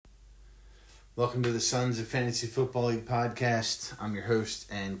Welcome to the Sons of Fantasy Football League podcast. I'm your host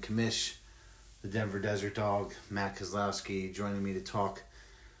and commish, the Denver Desert Dog, Matt Kozlowski, joining me to talk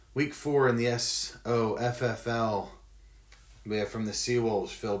Week 4 in the SOFFL. We have from the Seawolves,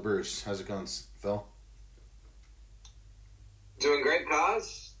 Phil Bruce. How's it going, Phil? Doing great,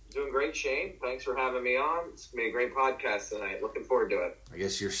 Kaz. Doing great, Shane. Thanks for having me on. It's going to be a great podcast tonight. Looking forward to it. I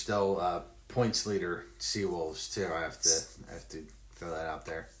guess you're still points leader, Seawolves, too. I have to throw that out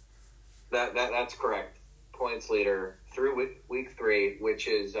there. That's correct. Points leader through week 3, which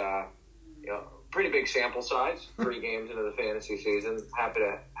is pretty big sample size. 3 games into the fantasy season. Happy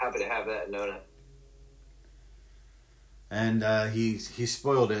to have that and known it. And he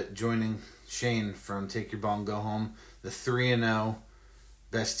spoiled it, joining Shane from Take Your Ball and Go Home, the 3-0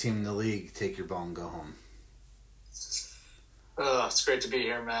 best team in the league. Take your ball and go home. It's great to be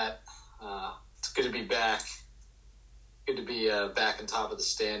here, Matt. It's good to be back. Good to be back on top of the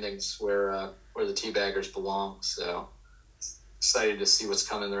standings where the Teabaggers belong. So excited to see what's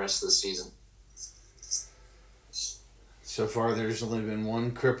coming the rest of the season. So far, there's only been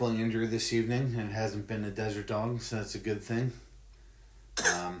one crippling injury this evening, and it hasn't been a Desert Dog, so that's a good thing.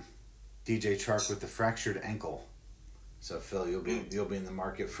 DJ Chark with the fractured ankle. So Phil, you'll be in the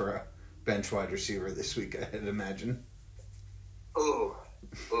market for a bench wide receiver this week, I'd imagine. Ooh,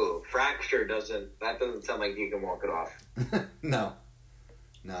 fracture doesn't sound like you can walk it off. No,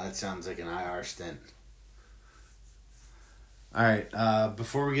 that sounds like an IR stint. All right,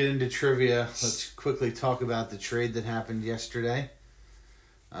 before we get into trivia, let's quickly talk about the trade that happened yesterday.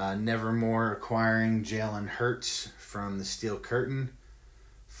 Nevermore acquiring Jalen Hurts from the Steel Curtain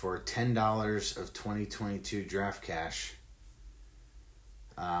for $10 of 2022 draft cash.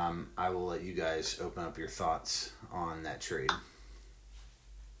 I will let you guys open up your thoughts on that trade.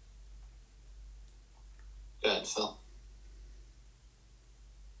 Go ahead, Phil.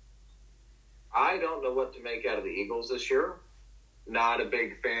 I don't know what to make out of the Eagles this year. Not a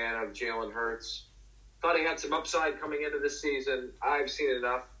big fan of Jalen Hurts. Thought he had some upside coming into this season. I've seen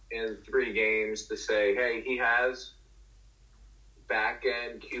enough in 3 games to say, hey, he has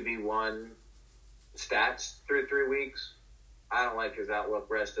back-end QB1 stats through 3 weeks. I don't like his outlook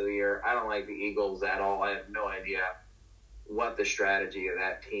rest of the year. I don't like the Eagles at all. I have no idea what the strategy of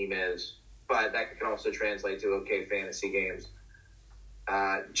that team is. But that can also translate to okay fantasy games.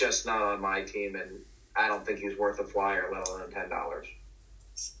 Just not on my team, and I don't think he's worth a flyer, let alone $10.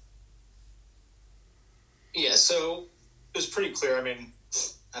 Yeah, so it was pretty clear. I mean,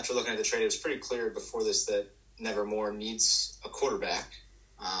 after looking at the trade, it was pretty clear before this that Nevermore needs a quarterback.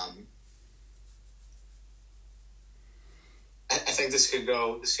 I think this could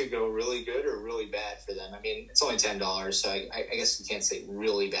go really good or really bad for them. I mean, it's only $10, so I guess you can't say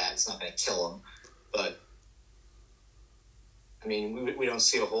really bad. It's not going to kill them, but I mean, we don't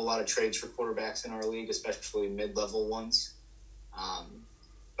see a whole lot of trades for quarterbacks in our league, especially mid-level ones.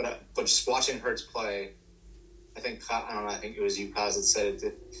 But just watching Hurts play, I think it was you, Kaz, that said it.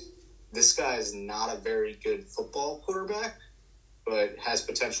 That this guy is not a very good football quarterback, but has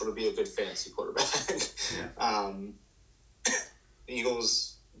potential to be a good fantasy quarterback. Yeah. The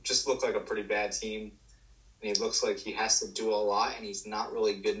Eagles just look like a pretty bad team, and he looks like he has to do a lot, and he's not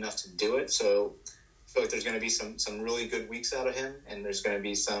really good enough to do it. So I feel like there's going to be some really good weeks out of him, and there's going to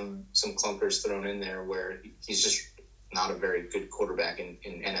be some clunkers thrown in there where he's just not a very good quarterback in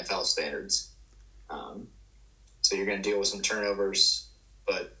NFL standards. So you're going to deal with some turnovers,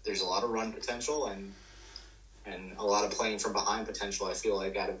 but there's a lot of run potential and a lot of playing from behind potential, I feel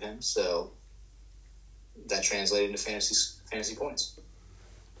like, out of him. So that translated into fantasy points.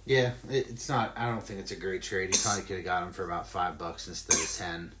 Yeah, it's not. I don't think it's a great trade. He probably could have got him for about $5 instead of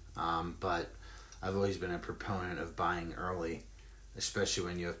 10. But I've always been a proponent of buying early, especially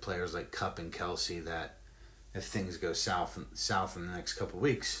when you have players like Kupp and Kelsey that if things go south in the next couple of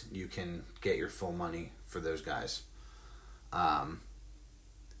weeks, you can get your full money for those guys.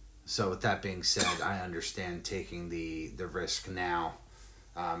 So with that being said, I understand taking the risk now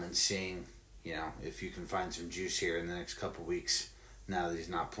and seeing, if you can find some juice here in the next couple of weeks now that he's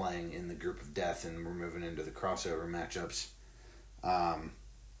not playing in the group of death and we're moving into the crossover matchups.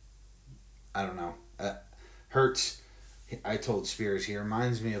 I don't know. Hurts, I told Spears, he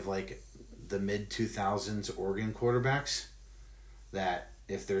reminds me of like the mid-2000s Oregon quarterbacks that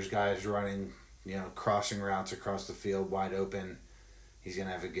if there's guys running, crossing routes across the field wide open, he's going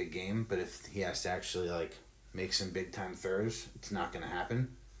to have a good game. But if he has to actually like make some big-time throws, it's not going to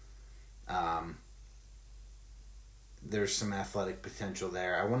happen. There's some athletic potential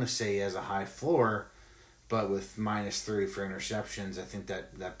there. I want to say he has a high floor, but with -3 for interceptions, I think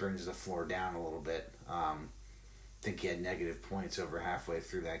that brings the floor down a little bit. I think he had negative points over halfway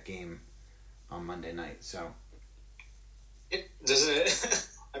through that game on Monday night. So it doesn't it.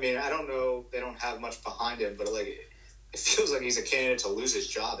 I mean, I don't know. They don't have much behind him, but like it feels like he's a candidate to lose his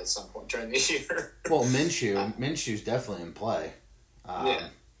job at some point during the year. Well, Minshew's definitely in play. Yeah.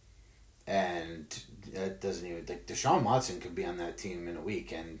 And it doesn't even like Deshaun Watson could be on that team in a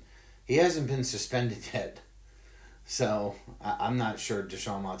week, and he hasn't been suspended yet. So I'm not sure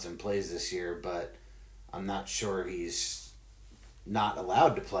Deshaun Watson plays this year, but I'm not sure he's not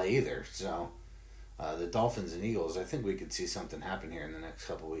allowed to play either. So the Dolphins and Eagles, I think we could see something happen here in the next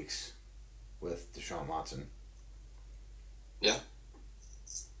couple weeks with Deshaun Watson. Yeah.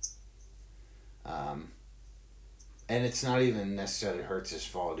 And it's not even necessarily Hurts'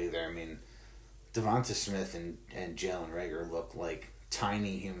 fault either. I mean, Devonta Smith and Jalen Reagor look like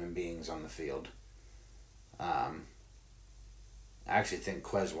tiny human beings on the field. I actually think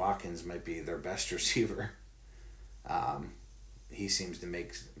Quez Watkins might be their best receiver. He seems to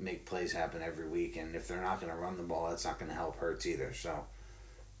make plays happen every week, and if they're not going to run the ball, that's not going to help Hurts either. So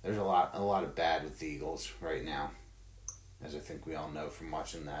there's a lot of bad with the Eagles right now, as I think we all know from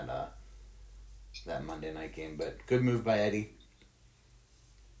watching that Monday night game. But good move by Eddie.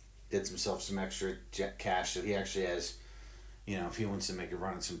 Did himself some extra cash, so he actually has, if he wants to make a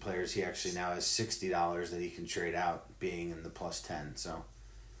run at some players, he actually now has $60 that he can trade out, being in the plus 10. So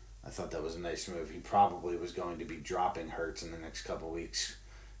I thought that was a nice move. He probably was going to be dropping Hurts in the next couple weeks,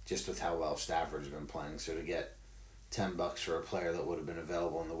 just with how well Stafford's been playing. So to get $10 for a player that would have been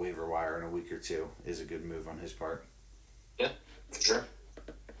available on the waiver wire in a week or two is a good move on his part. Yeah, for sure.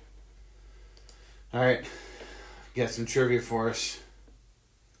 All right, got some trivia for us.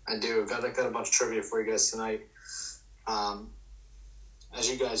 I do. Got a bunch of trivia for you guys tonight. As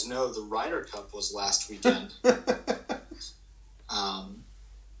you guys know, the Ryder Cup was last weekend.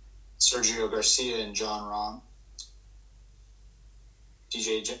 Sergio Garcia and Jon Rahm,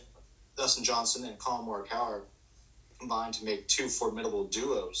 Dustin Johnson and Colin Morikawa combined to make two formidable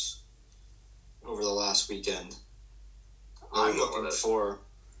duos over the last weekend. I'm looking for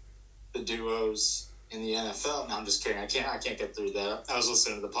the duos in the NFL. No, I'm just kidding. I can't get through that. I was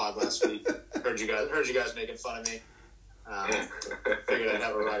listening to the pod last week. Heard you guys making fun of me. Figured I'd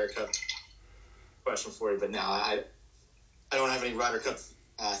have a Ryder Cup question for you, but no, I don't have any Ryder Cup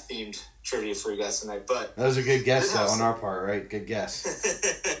themed trivia for you guys tonight. But that was a good guess, though, on our part, right? Good guess.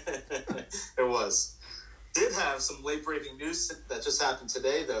 It was. Did have some late breaking news that just happened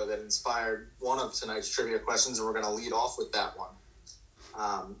today, though, that inspired one of tonight's trivia questions, and we're going to lead off with that one.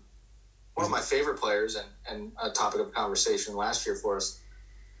 One of my favorite players and a topic of conversation last year for us,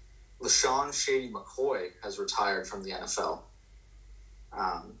 LaShawn Shady McCoy, has retired from the NFL.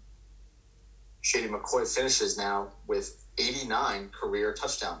 Shady McCoy finishes now with 89 career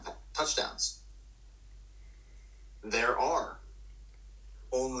touchdowns. There are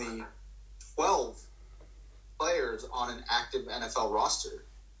only 12 players on an active NFL roster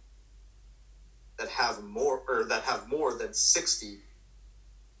that have more than 60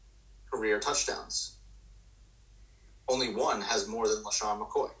 career touchdowns. Only one has more than LaShawn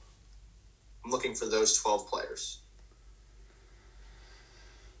McCoy. I'm looking for those 12 players.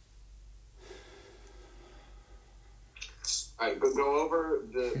 All right, go over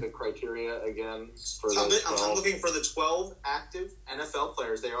the criteria again for those 12. I'm looking for the 12 active NFL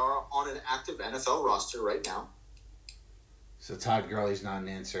players. They are on an active NFL roster right now. So Todd Gurley's not an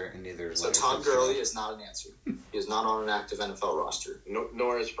answer, and neither is So Todd Gurley is not an answer. He is not on an active NFL roster.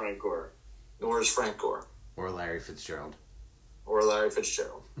 Nor is Frank Gore. Nor is Frank Gore. Or Larry Fitzgerald.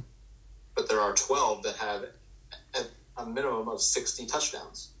 But there are 12 that have a minimum of 60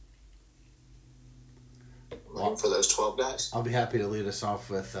 touchdowns. I'm looking for those 12 guys. I'll be happy to lead us off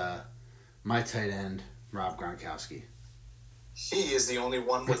with my tight end, Rob Gronkowski. He is the only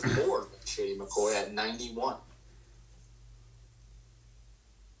one with more than Shady McCoy at 91.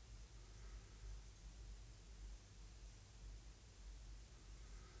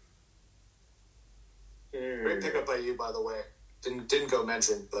 Great pickup by you, by the way. Didn't go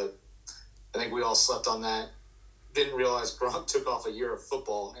mentioned, but I think we all slept on that. Didn't realize Gronk took off a year of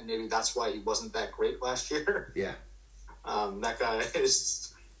football, and maybe that's why he wasn't that great last year. Yeah. That guy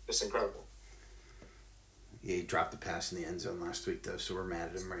is just incredible. Yeah, he dropped the pass in the end zone last week, though, so we're mad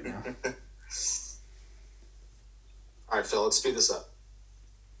at him right now. All right, Phil, let's speed this up.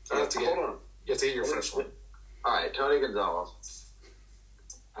 Hold on. You have to get your first one. All right, Tony Gonzalez.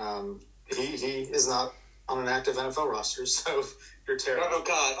 He is not on an active NFL roster, so you're terrible. Oh,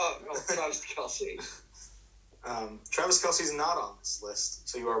 God. Oh, Travis Kelce. Travis Kelce's not on this list,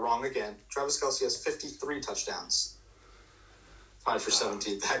 so you are wrong again. Travis Kelce has 53 touchdowns. Tied for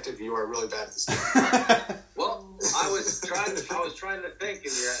 17th active. You are really bad at this game. Well, I was trying to think,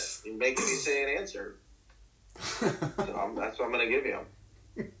 and making me say an answer. So that's what I'm going to give you.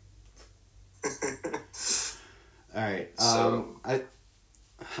 All right. So-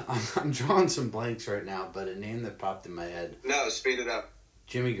 I'm drawing some blanks right now, but a name that popped in my head: No, speed it up.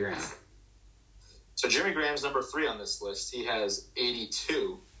 Jimmy Graham. So Jimmy Graham's number 3 on this list. He has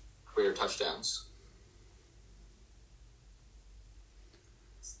 82 career touchdowns.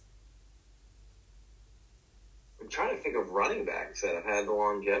 I'm trying to think of running backs that have had the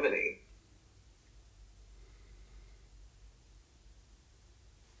longevity.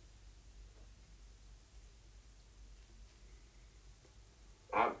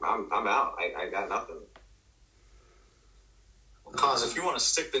 I'm out. I got nothing. Cause if you want to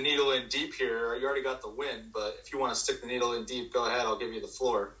stick the needle in deep here, you already got the win. But if you want to stick the needle in deep, go ahead. I'll give you the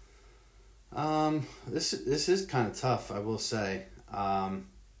floor. This is kind of tough, I will say. I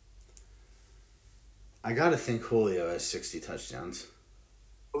got to think Julio has 60 touchdowns.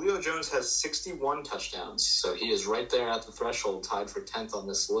 Julio Jones has 61 touchdowns, so he is right there at the threshold, tied for 10th on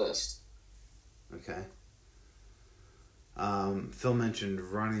this list. Okay. Phil mentioned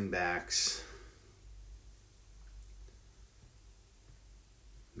running backs.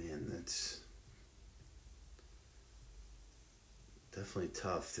 Man, that's definitely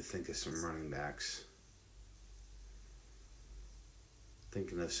tough to think of some running backs.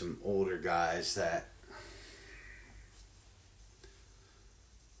 Thinking of some older guys that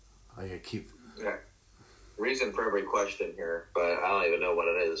I could keep. Yeah. Reason for every question here, but I don't even know what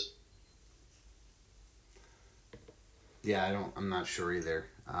it is. Yeah, I'm not sure either.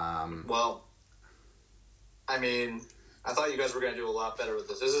 Well, I mean, I thought you guys were going to do a lot better with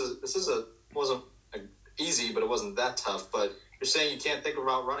this. Wasn't easy, but it wasn't that tough. But you're saying you can't think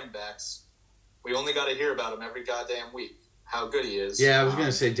about running backs. We only got to hear about him every goddamn week. How good he is. Yeah, I was going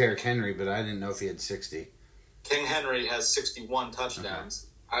to say Derrick Henry, but I didn't know if he had 60. King Henry has 61 touchdowns.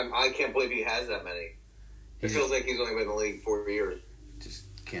 Okay. I can't believe he has that many. It feels like he's only been in the league 4 years.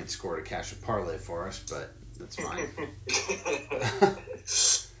 Just can't score to cash a parlay for us, but that's fine.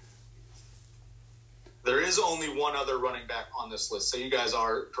 There is only one other running back on this list, so you guys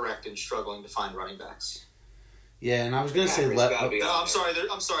are correct in struggling to find running backs. Yeah, and I was going to say No, I'm sorry.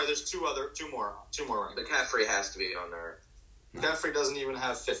 There's two more running backs. McCaffrey has to be on there. No. McCaffrey doesn't even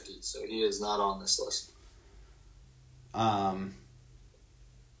have 50, so he is not on this list.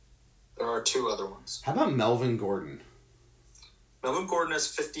 There are 2 other ones. How about Melvin Gordon? Melvin Gordon has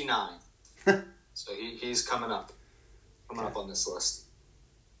 59, so he's coming up on this list.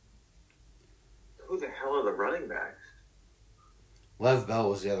 Who the hell are the running backs? Lev Bell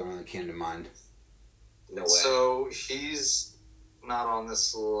was the other one that came to mind. No way. So he's not on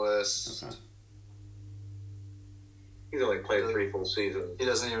this list. Okay. He's only played 3 full seasons. He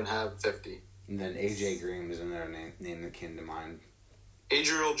doesn't even have 50. And then A.J. Green was another name that came to mind.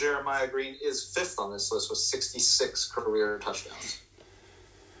 Adriel Jeremiah Green is 5th on this list with 66 career touchdowns.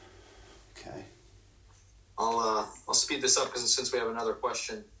 Okay. I'll speed this up because since we have another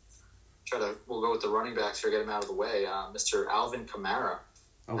question, we'll go with the running backs here, get him out of the way. Mr. Alvin Kamara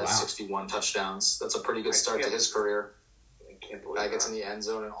has 61 touchdowns. That's a pretty good start to his career. I can't believe Guy gets in the end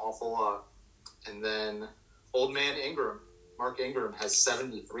zone an awful lot. And then old man Ingram, Mark Ingram, has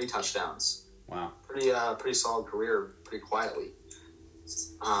 73 touchdowns. Wow. Pretty solid career, pretty quietly.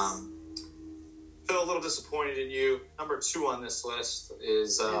 Phil, a little disappointed in you. Number 2 on this list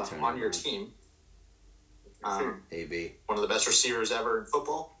is on your team. AB. One of the best receivers ever in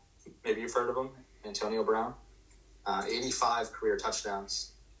football. Maybe you've heard of him, Antonio Brown. 85 career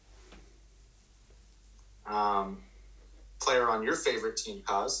touchdowns. Player on your favorite team,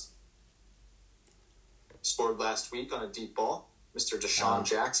 Kaz. Scored last week on a deep ball. Mr. Deshaun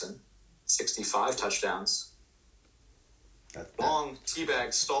Jackson, 65 touchdowns. Long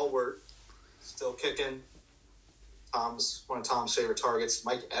teabag stalwart, still kicking. One of Tom's favorite targets,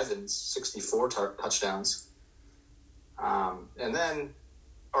 Mike Evans, 64 touchdowns. And then,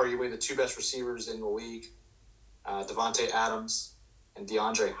 arguably the 2 best receivers in the league, Devontae Adams and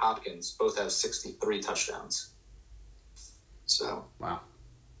DeAndre Hopkins, both have 63 touchdowns. So, wow.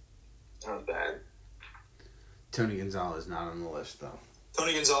 Not bad. Tony Gonzalez not on the list, though.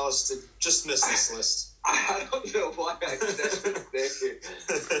 Tony Gonzalez just missed this list. I don't know why I did that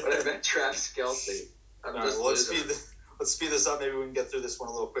there. But I meant Travis Kelce. Let's speed this up. Maybe we can get through this one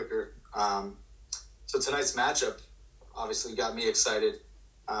a little quicker. So tonight's matchup obviously got me excited.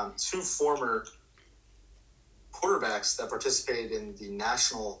 2 former quarterbacks that participated in the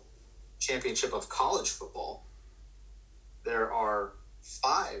National Championship of College Football. There are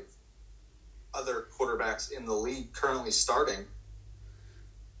 5 other quarterbacks in the league currently starting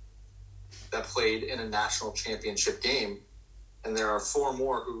that played in a national championship game, and there are 4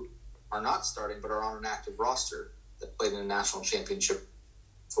 more who are not starting but are on an active roster that played in a national championship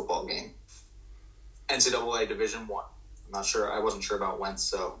football game. NCAA Division I. I'm not sure. I wasn't sure about Wentz,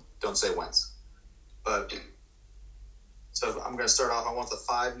 so don't say Wentz. But so I'm going to start off. I want the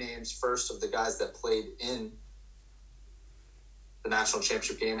 5 names first of the guys that played in the national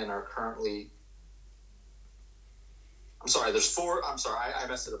championship game and are currently. I'm sorry. There's 4. I'm sorry. I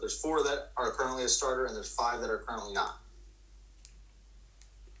messed it up. There's 4 that are currently a starter, and there's 5 that are currently not.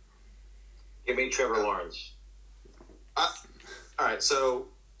 Give me Trevor Lawrence. All right. So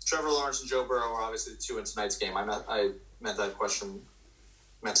Trevor Lawrence and Joe Burrow are obviously the 2 in tonight's game. I meant that question.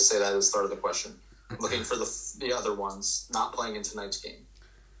 Meant to say that at the start of the question. I'm looking for the other ones not playing in tonight's game.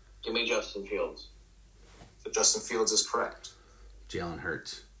 Give me Justin Fields. So Justin Fields is correct. Jalen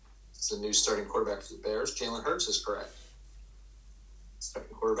Hurts. It's the new starting quarterback for the Bears. Jalen Hurts is correct.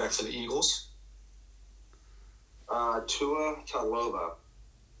 Starting quarterback for the Eagles. Tua Tagovailoa.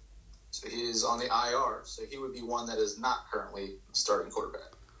 So he is on the IR. So he would be one that is not currently starting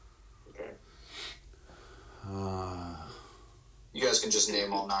quarterback. Okay. You guys can just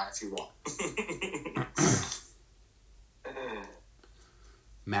name all 9 if you want.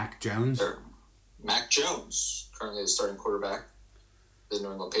 Mac Jones. Mac Jones, currently the starting quarterback for the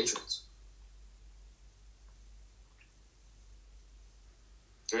New England Patriots.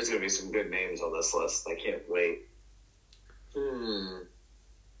 There's going to be some good names on this list. I can't wait.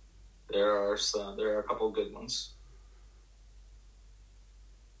 There are a couple of good ones.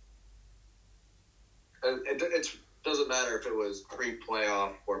 It doesn't matter if it was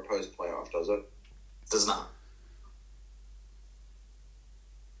pre-playoff or post-playoff, does it? Does not.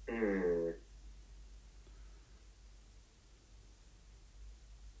 I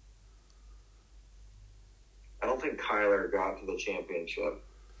don't think Kyler got to the championship.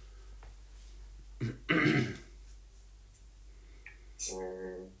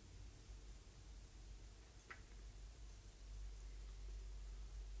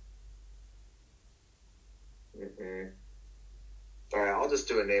 All right, I'll just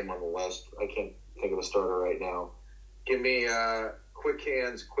do a name on the list. I can't think of a starter right now. Give me quick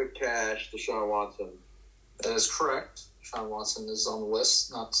hands, quick cash, Deshaun Watson. That is correct. Deshaun Watson is on the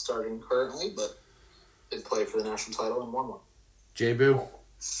list, not starting currently, but did play for the national title and won one. J-Boo.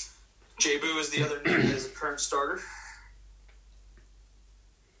 J-Boo is the other name that is the current starter.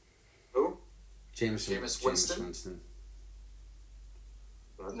 Who? Jameis Winston.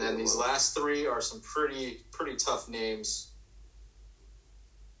 And then these last 3 are some pretty tough names.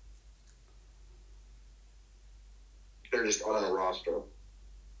 They're just on a roster.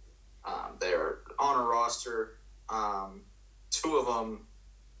 They are on a roster. 2 of them,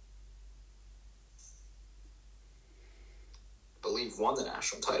 I believe, won the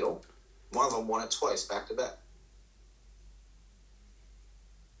national title. One of them won it twice, back to back.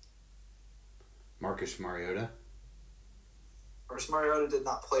 Marcus Mariota. Marcus Mariota did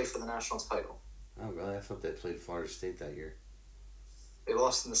not play for the national title. Oh, really? I thought they played Florida State that year. They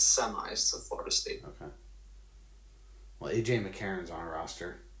lost in the semis to Florida State. Okay. Well, A.J. McCarron's on a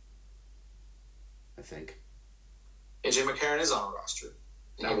roster, I think. A.J. McCarron is on a roster.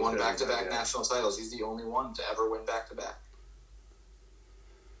 And he won back-to-back national titles. He's the only one to ever win back-to-back.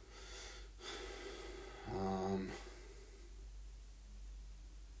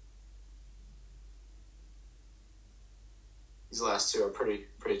 These last 2 are pretty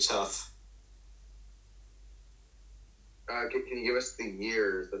tough. Can you give us the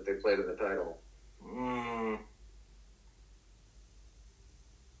years that they played in the title?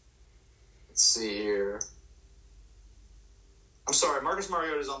 Let's see here. I'm sorry, Marcus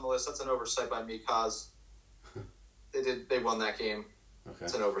Mariota is on the list. That's an oversight by me, Kaz. They won that game. Okay.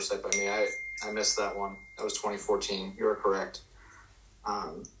 It's an oversight by me. I missed that one. That was 2014. You are correct.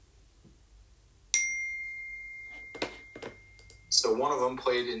 So one of them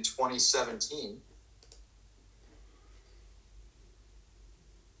played in 2017.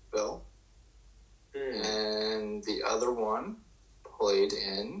 Bill. And the other one played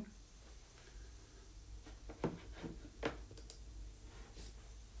in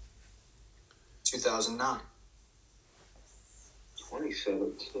 2009.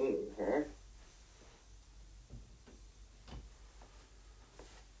 2017, huh?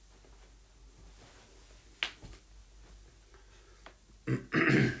 It's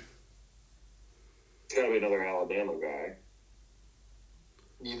got to be another Alabama guy.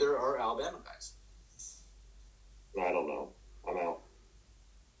 Neither are Alabama guys. No, I don't know. I'm out.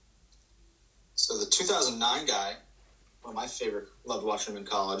 So the 2009 guy, one of my favorite, loved watching him in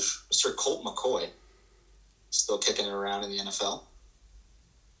college, Mr. Colt McCoy, still kicking it around in the NFL.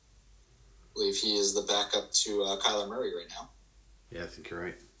 I believe he is the backup to Kyler Murray right now. Yeah, I think you're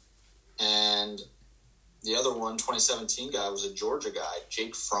right. And the other one, 2017 guy, was a Georgia guy,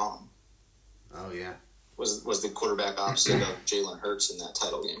 Jake Fromm. Oh, yeah. Was the quarterback opposite of Jalen Hurts in that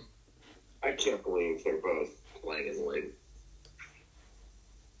title game. I can't believe they're both playing in the league.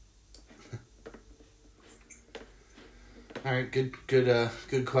 All right,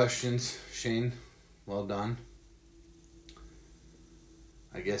 good questions, Shane. Well done.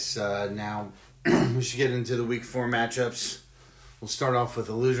 I guess now we should get into the Week 4 matchups. We'll start off with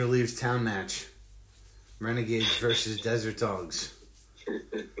a loser leaves town match. Renegades versus Desert Dogs.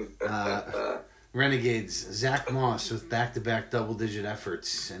 Renegades, Zach Moss with back-to-back double-digit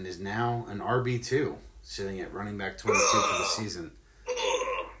efforts and is now an RB2, sitting at running back 22 for the season.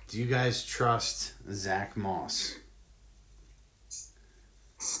 Do you guys trust Zach Moss?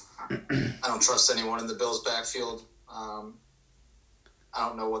 I don't trust anyone in the Bills' backfield. I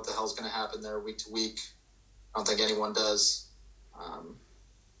don't know what the hell's going to happen there week to week. I don't think anyone does.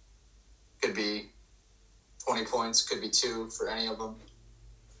 Could be 20 points, could be 2 for any of them.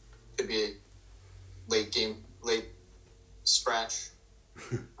 Could be a late scratch.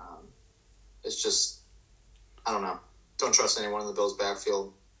 It's just, I don't know. Don't trust anyone in the Bills'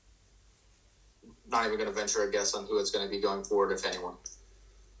 backfield. Not even going to venture a guess on who it's going to be going forward, if anyone.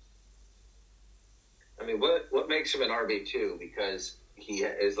 I mean, what makes him an RB2? Because he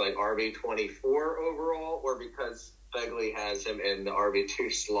is like RB24 overall, or because Begley has him in the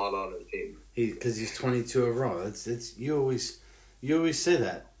RB2 slot on his team? Because he's 22 overall. It's you always say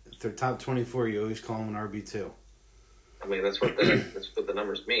that. If they're top 24, you always call him an RB2. I mean, that's what the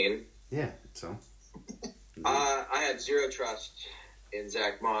numbers mean. Yeah, so. I had zero trust in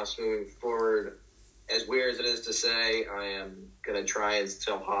Zach Moss moving forward. As weird as it is to say, I am going to try and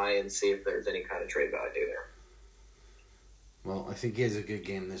sell high and see if there's any kind of trade value there. Well, I think he has a good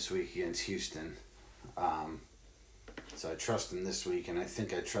game this week against Houston. So I trust him this week, and I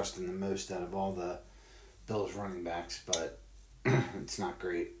think I trust him the most out of all the Bills running backs, but it's not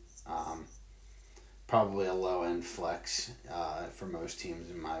great. Probably a low-end flex for most teams,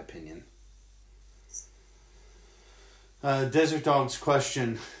 in my opinion. Desert Dogs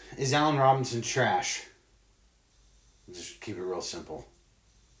question, is Allen Robinson trash? Just keep it real simple.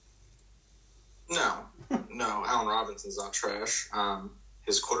 No, Allen Robinson's not trash.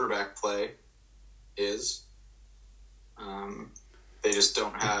 His quarterback play is. They just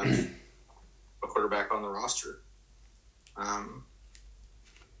don't have a quarterback on the roster.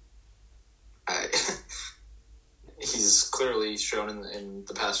 He's clearly shown in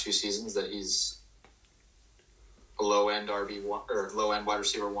the past few seasons that he's a low-end RB1 or low-end wide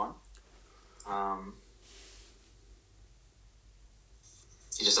receiver 1.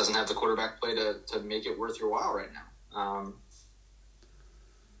 He just doesn't have the quarterback play to make it worth your while right now.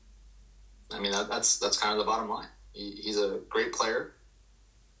 I mean, that's kind of the bottom line. He's a great player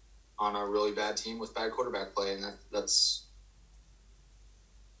on a really bad team with bad quarterback play, and that's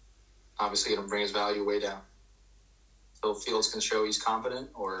obviously going to bring his value way down. So if Fields can show he's competent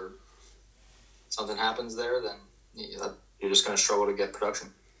or something happens there, then you're just going to struggle to get production.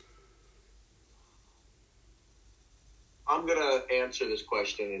 I'm going to answer this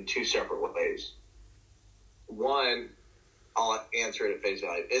question in 2 separate ways. One, I'll answer it at face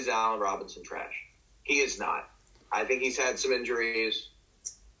value. Is Allen Robinson trash? He is not. I think he's had some injuries.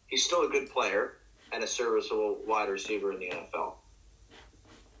 He's still a good player and a serviceable wide receiver in the NFL.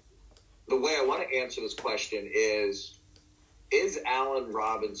 The way I want to answer this question is Allen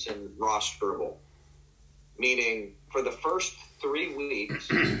Robinson rosterable? Meaning, for the first 3 weeks,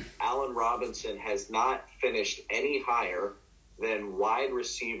 Allen Robinson has not finished any higher than wide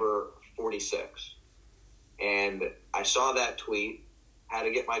receiver 46. And I saw that tweet, had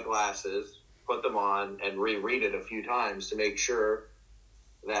to get my glasses, put them on, and reread it a few times to make sure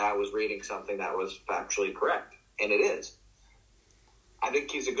that I was reading something that was factually correct. And it is. I think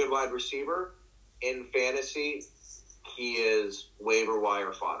he's a good wide receiver. In fantasy, he is waiver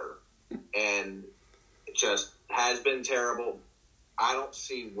wire fodder. And it just has been terrible. I don't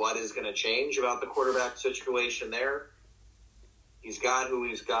see what is going to change about the quarterback situation there. He's got who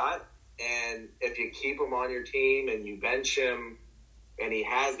he's got. And if you keep him on your team and you bench him and he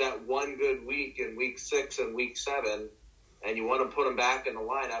has that one good week in week 6 and week 7 and you want to put him back in the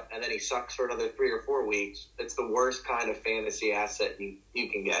lineup and then he sucks for another 3 or 4 weeks, it's the worst kind of fantasy asset you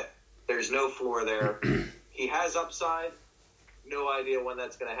can get. There's no floor there. He has upside. No idea when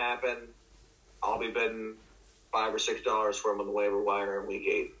that's going to happen. I'll be bidding $5 or $6 for him on the waiver wire in week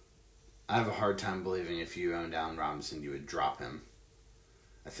 8. I have a hard time believing if you owned Allen Robinson, you would drop him.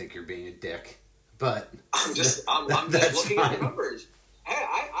 I think you're being a dick, but I'm just looking at the numbers. Hey,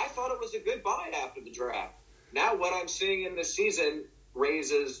 I thought it was a good buy after the draft. Now what I'm seeing in this season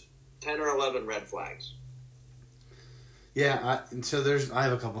raises 10 or 11 red flags. Yeah, I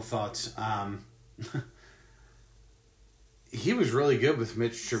have a couple thoughts. He was really good with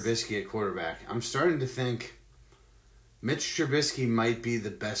Mitch Trubisky at quarterback. I'm starting to think Mitch Trubisky might be the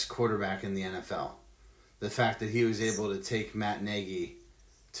best quarterback in the NFL. The fact that he was able to take Matt Nagy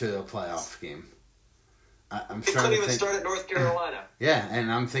to a playoff game. He couldn't even start at North Carolina. Yeah, and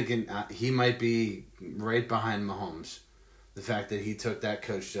I'm thinking he might be right behind Mahomes. The fact that he took that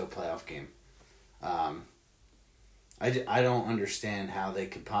coach to a playoff game. I don't understand how they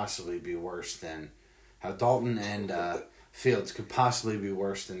could possibly be worse than... How Dalton and Fields could possibly be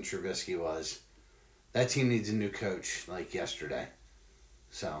worse than Trubisky was. That team needs a new coach, like yesterday.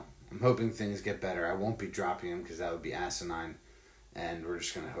 So, I'm hoping things get better. I won't be dropping him because that would be asinine. And we're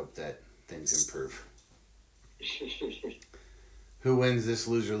just going to hope that things improve. Who wins this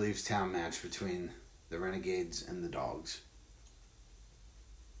loser leaves town match between the Renegades and the Dogs?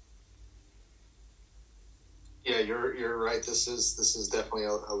 Yeah, you're right. This is definitely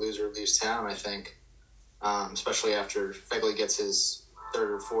a loser leaves town, I think. Especially after Fegley gets his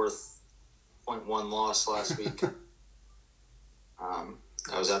third or fourth 0.1 loss last week.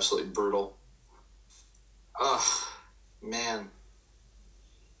 That was absolutely brutal. Oh, man.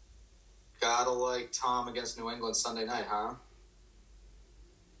 Gotta like Tom against New England Sunday night, huh?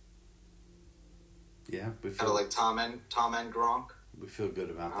 Yeah, gotta like Tom and Gronk. We feel good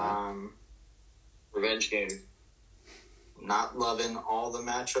about that. Revenge game. Not loving all the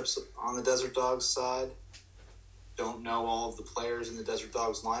matchups on the Desert Dogs side. Don't know all of the players in the Desert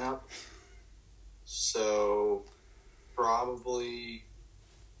Dogs lineup. So, probably...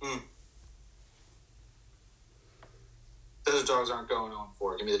 Desert Dogs aren't going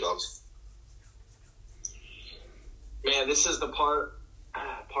 0-4. Give me the Dogs. Man, this is the part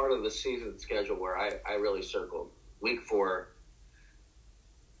of the season schedule where I really circled. Week 4.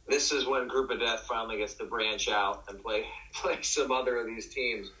 This is when Group of Death finally gets to branch out and play some other of these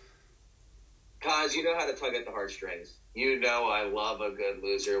teams. Guys, you know how to tug at the heartstrings. You know I love a good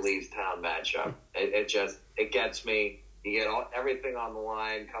loser leaves town matchup. It gets me. You get everything on the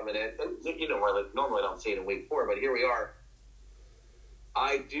line coming in. You know, where normally I don't see it in week 4, but here we are.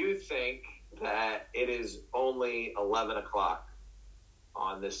 I do think that it is only 11 o'clock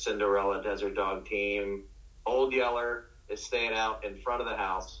on this Cinderella Desert Dog team. Old Yeller is staying out in front of the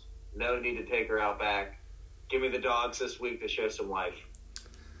house. No need to take her out back. Give me the Dogs this week to show some life.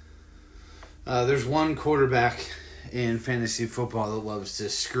 There's one quarterback in fantasy football that loves to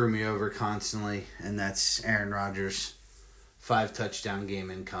screw me over constantly, and that's Aaron Rodgers. 5 touchdown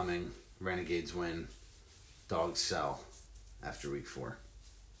game incoming. Renegades win. Dogs sell after week 4.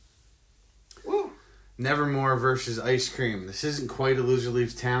 Woo. Nevermore versus Ice Cream. This isn't quite a loser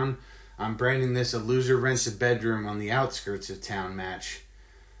leaves town. I'm branding this a loser rents a bedroom on the outskirts of town match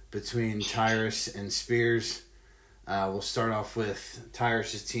between Tyrus and Spears. We'll start off with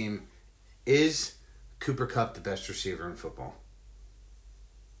Tyrus' team. Is Cooper Kupp the best receiver in football?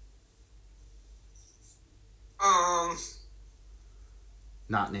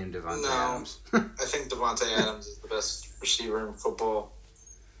 Not named Devontae Adams. I think Devontae Adams is the best receiver in football.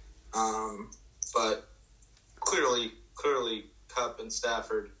 But clearly, Kupp and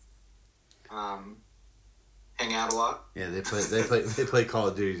Stafford hang out a lot. Yeah, they play Call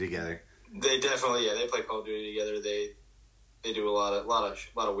of Duty together. They definitely, they play Call of Duty together. They do a lot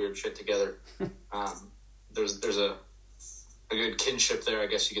of weird shit together. There's a good kinship there, I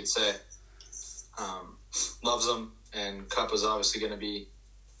guess you could say. Loves them, and Kupp is obviously going to be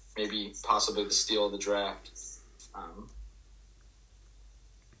maybe possibly the steal of the draft.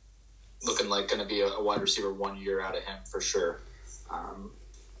 Looking like going to be a wide receiver 1 year out of him for sure.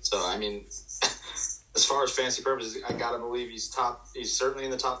 So I mean, as far as fantasy purposes, I gotta believe he's certainly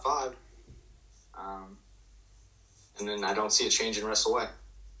in the top 5. And then I don't see a change in rest away.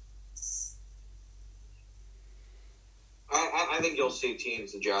 I think you'll see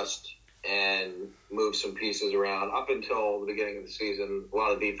teams adjust and move some pieces around. Up until the beginning of the season, a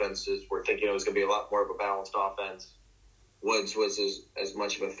lot of defenses were thinking it was going to be a lot more of a balanced offense. Woods was as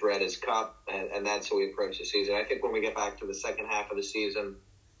much of a threat as Kupp, and that's how we approach the season. I think when we get back to the second half of the season,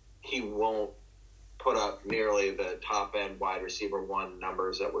 he won't put up nearly the top-end wide receiver 1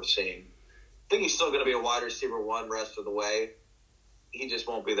 numbers that we're seeing. I think he's still going to be a wide receiver 1 rest of the way. He just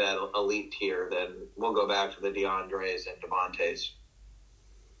won't be that elite tier. Then we'll go back to the DeAndres and Devontaes.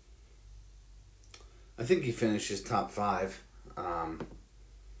 I think he finishes top 5.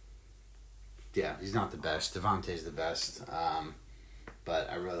 Yeah, he's not the best. Devontae's the best. But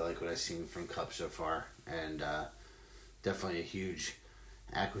I really like what I've seen from Kupp so far. And definitely a huge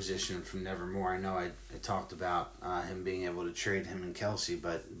acquisition from Nevermore. I know I talked about him being able to trade him and Kelsey,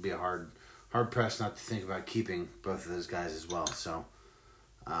 but it'd be a hard pressed not to think about keeping both of those guys as well. So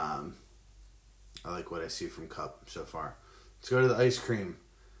I like what I see from Kupp so far. Let's go to the ice cream.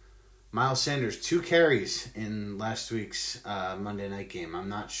 Miles Sanders, 2 carries in last week's Monday night game. I'm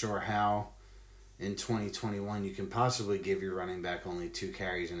not sure how in 2021 you can possibly give your running back only 2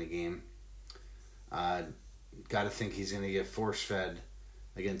 carries in a game. Got to think he's going to get force-fed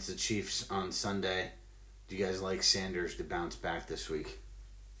against the Chiefs on Sunday. Do you guys like Sanders to bounce back this week?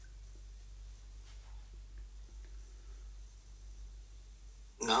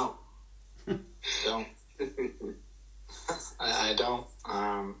 No. Don't. I don't.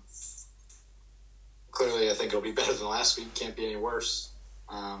 Clearly, I think it'll be better than last week. Can't be any worse.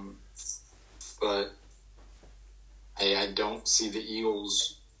 But I don't see the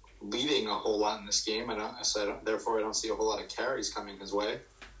Eagles leading a whole lot in this game. Therefore, I don't see a whole lot of carries coming his way.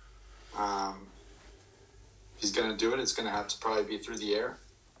 If he's going to do it, it's going to have to probably be through the air.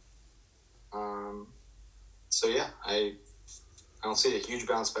 So yeah, I don't see a huge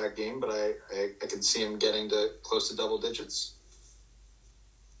bounce back game, but I can see him getting to close to double digits.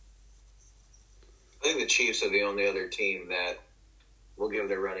 I think the Chiefs are the only other team that will give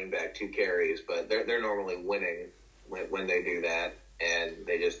their running back 2 carries, but they're normally winning when they do that, and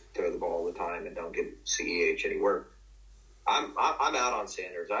they just throw the ball all the time and don't give CEH any work. I'm out on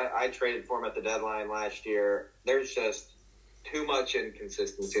Sanders. I traded for him at the deadline last year. There's just too much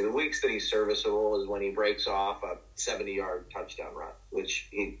inconsistency. The weeks that he's serviceable is when he breaks off a 70-yard touchdown run, which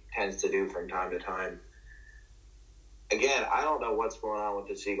he tends to do from time to time. Again, I don't know what's going on with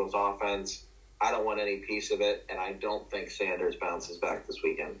this Eagles offense. I don't want any piece of it, and I don't think Sanders bounces back this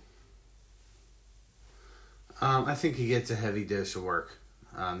weekend. I think he gets a heavy dose of work.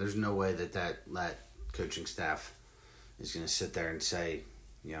 There's no way that coaching staff is going to sit there and say,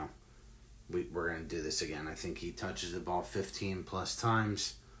 we're going to do this again. I think he touches the ball 15 plus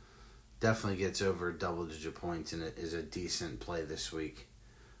times, definitely gets over double-digit points, and it is a decent play this week,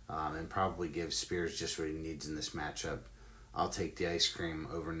 and probably gives Spears just what he needs in this matchup. I'll take the ice cream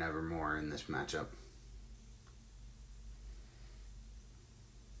over Nevermore in this matchup.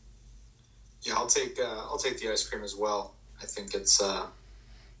 Yeah, I'll take the ice cream as well. I think it's a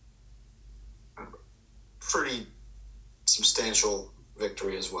pretty substantial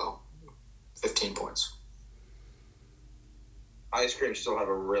victory as well. 15 points. Ice cream still have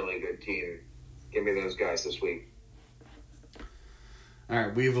a really good team. Give me those guys this week. All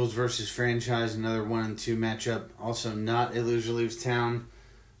right, Weevils versus Franchise, another 1-2 matchup. Also not a loser leaves town,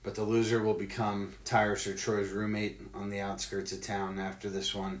 but the loser will become Tyrus or Troy's roommate on the outskirts of town after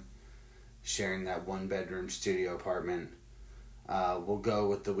this one, sharing that 1-bedroom studio apartment. We'll go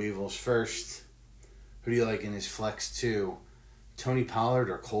with the Weevils first. Who do you like in his flex 2? Tony Pollard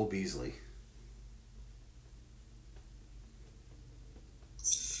or Cole Beasley?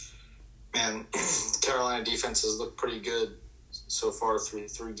 Man, Carolina defenses look pretty good so far through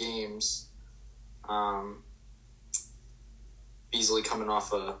 3 games. Beasley coming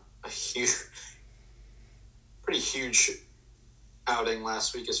off a pretty huge outing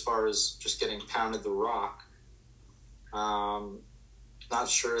last week as far as just getting pounded the rock. Not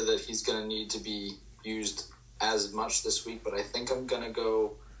sure that he's going to need to be used as much this week, but I think I'm going to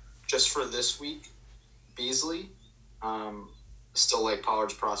go just for this week, Beasley. Still like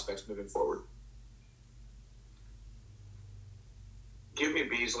Pollard's prospects moving forward. Give me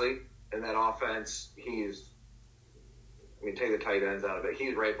Beasley in that offense. Take the tight ends out of it.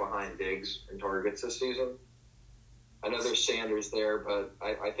 He's right behind Diggs in targets this season. I know there's Sanders there, but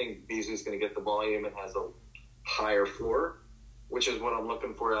I think Beasley's going to get the volume and has a higher floor, which is what I'm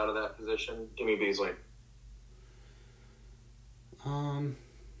looking for out of that position. Give me Beasley.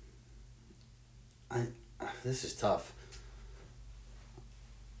 This is tough.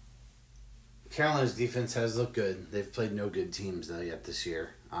 Carolina's defense has looked good. They've played no good teams though yet this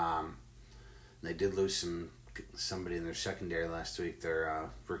year. They did lose somebody in their secondary last week. Their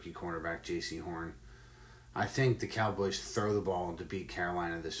rookie cornerback J.C. Horn. I think the Cowboys throw the ball to beat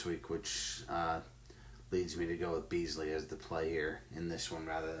Carolina this week, which leads me to go with Beasley as the play here in this one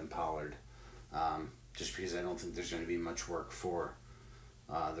rather than Pollard. Just because I don't think there's going to be much work for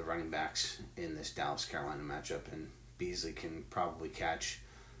the running backs in this Dallas-Carolina matchup, and Beasley can probably catch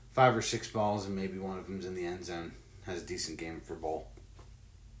 5 or 6 balls, and maybe one of them's in the end zone. Has a decent game for Bull.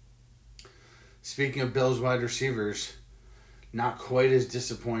 Speaking of Bills wide receivers, not quite as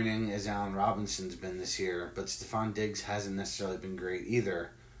disappointing as Allen Robinson's been this year, but Stephon Diggs hasn't necessarily been great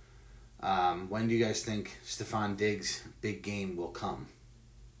either. When do you guys think Stephon Diggs' big game will come?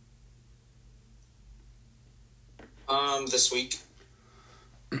 This week.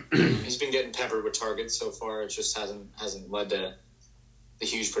 He's been getting peppered with targets so far. It just hasn't led to the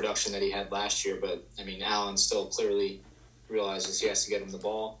huge production that he had last year. But I mean, Allen still clearly realizes he has to get him the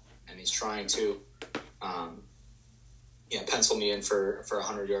ball, and he's trying to. Pencil me in for a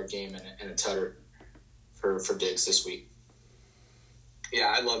 100-yard game and a tutter for Diggs this week.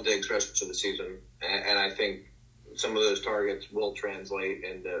 Yeah, I love Diggs rest of the season, and I think some of those targets will translate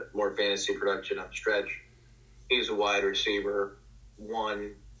into more fantasy production on the stretch. He's a wide receiver,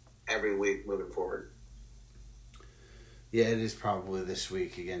 one every week moving forward. Yeah, it is probably this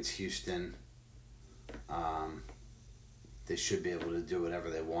week against Houston. They should be able to do whatever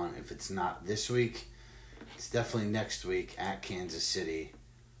they want. If it's not this week, it's definitely next week at Kansas City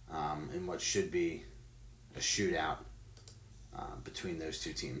in what should be a shootout between those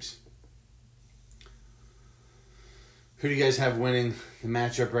two teams. Who do you guys have winning the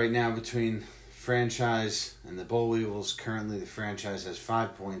matchup right now between franchise and the Boll Weevils? Currently, the franchise has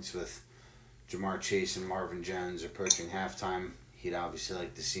 5 points with Jamar Chase and Marvin Jones approaching halftime. He'd obviously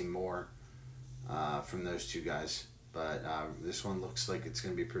like to see more from those two guys. But this one looks like it's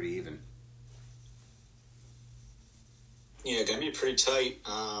going to be pretty even. Yeah, going to be pretty tight.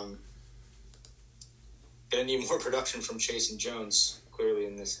 Going to need more production from Chase and Jones, clearly,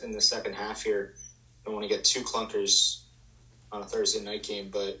 in the second half here. Don't want to get two clunkers on a Thursday night game,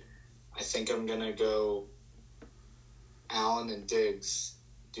 but I think I'm going to go Allen and Diggs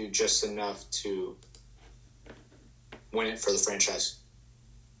do just enough to win it for the franchise.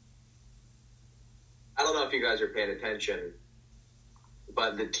 I don't know if you guys are paying attention,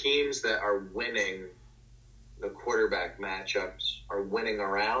 but the teams that are winning the quarterback matchups are winning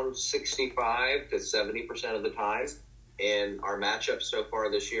around 65 to 70% of the time in our matchups so far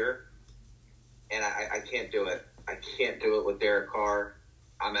this year. And I can't do it. I can't do it with Derek Carr.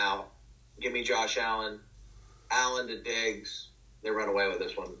 I'm out. Give me Josh Allen. Allen to Diggs. They run away with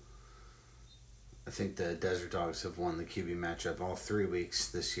this one. I think the Desert Dogs have won the QB matchup all 3 weeks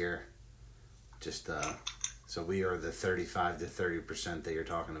this year. So we are the 35 to 30% that you're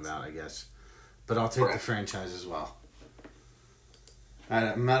talking about, I guess. But I'll take the franchise as well.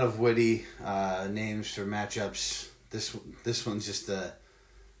 I'm out of witty names for matchups. This one's just a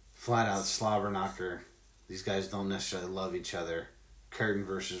flat-out slobber knocker. These guys don't necessarily love each other. Curtain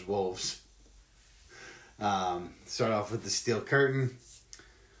versus Wolves. Start off with the Steel Curtain.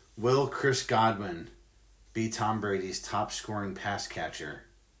 Will Chris Godwin be Tom Brady's top-scoring pass catcher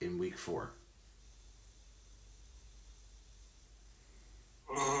in Week 4?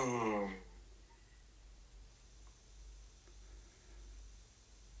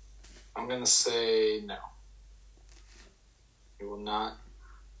 I'm going to say no. He will not.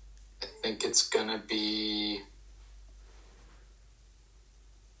 I think it's going to be...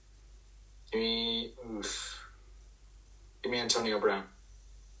 Give me Antonio Brown.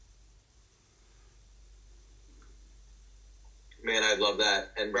 Man, I'd love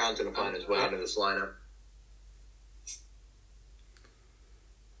that. And Brown's going to find his way into this lineup.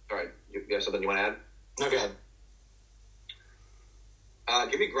 All right. You have something you want to add? No, go ahead.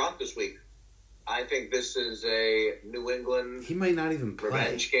 Give me Gronk this week. I think this is a New England He might not even play.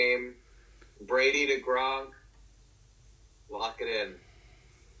 Revenge game. Brady to Gronk. Lock it in.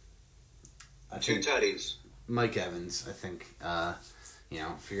 Two tutties. Mike Evans, I think.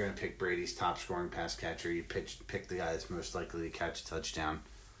 If you're going to pick Brady's top-scoring pass catcher, you pick the guy that's most likely to catch a touchdown.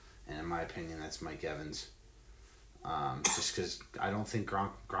 And in my opinion, that's Mike Evans. Just because I don't think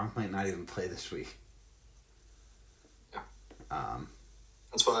Gronk might not even play this week. Yeah.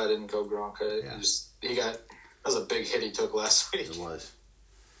 That's why I didn't go Gronk. That was a big hit he took last week. It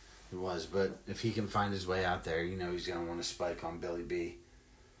was, but if he can find his way out there, he's going to want to spike on Billy B.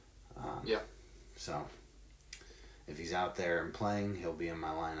 So, if he's out there and playing, he'll be in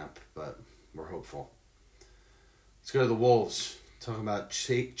my lineup, but we're hopeful. Let's go to the Wolves. Talking about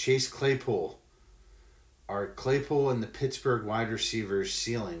Chase Claypool. Are Claypool and the Pittsburgh wide receivers'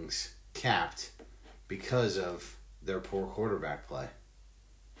 ceilings capped because of their poor quarterback play?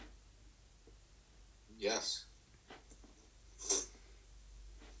 Yes.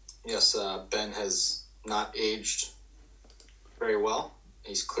 Yes, Ben has not aged very well.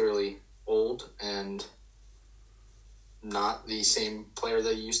 He's clearly old and not the same player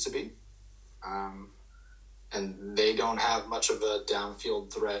that he used to be. And they don't have much of a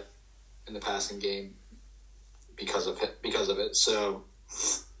downfield threat in the passing game because of it. So,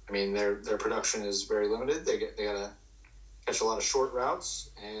 I mean, their production is very limited. They got to catch a lot of short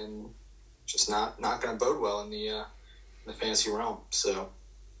routes, and just not going to bode well in the fantasy realm. So,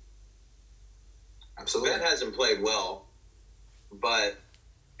 absolutely. Ben hasn't played well, but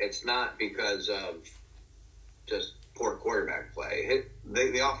it's not because of just poor quarterback play.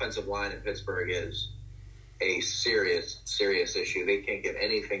 The offensive line in Pittsburgh is a serious issue. They can't get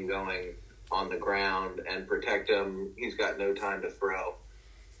anything going on the ground and protect him. He's got no time to throw.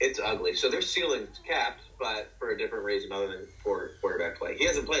 It's ugly. So their ceiling's capped, but for a different reason other than poor quarterback play. He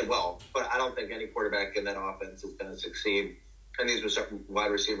hasn't played well, but I don't think any quarterback in that offense is going to succeed. And these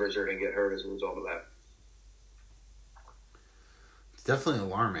wide receivers are going to get hurt as a result of that. It's definitely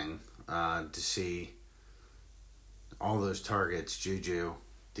alarming to see all those targets, Juju,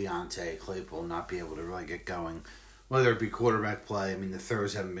 Deontay, Claypool, not be able to really get going. Whether it be quarterback play, I mean, the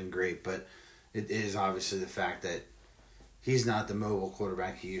throws haven't been great, but it is obviously the fact that he's not the mobile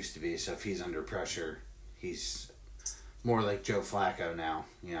quarterback he used to be. So if he's under pressure, he's more like Joe Flacco now.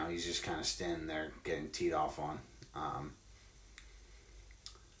 You know, he's just kind of standing there getting teed off on.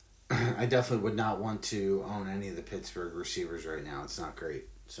 I definitely would not want to own any of the Pittsburgh receivers right now. It's not great.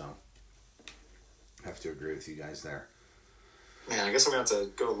 So I have to agree with you guys there. Man, I guess I'm going to have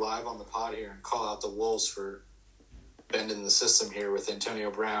to go live on the pod here and call out the Wolves for bending the system here with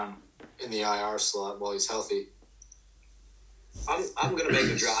Antonio Brown in the IR slot while he's healthy. I'm going to make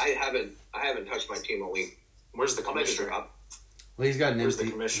a draw. I haven't touched my team all week. Where's the commissioner? Well, he's got an Where's empty.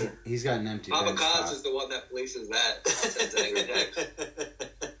 The commissioner? He's got an empty. Papa Cos is the one that polices that. Sends angry text.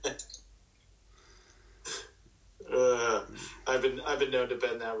 I've been known to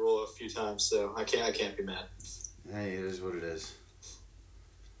bend that rule a few times, so I can't be mad. Hey, it is what it is.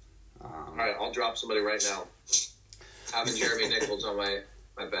 All right, I'll drop somebody right now. Having Jeremy Nichols on my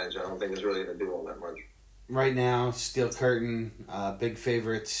bench, I don't think is really going to do all that much. Right now, Steel Curtain, big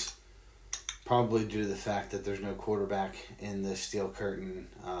favorites, probably due to the fact that there's no quarterback in the Steel Curtain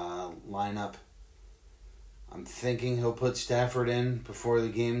lineup. I'm thinking he'll put Stafford in before the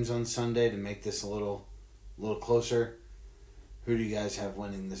games on Sunday to make this a little closer. Who do you guys have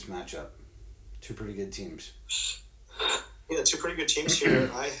winning this matchup? Two pretty good teams. Yeah, two pretty good teams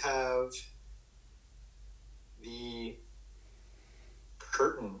here. I have the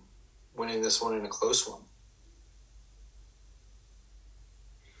Curtain winning this one in a close one.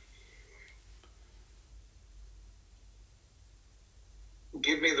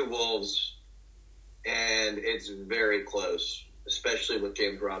 Give me the Wolves, and it's very close, especially with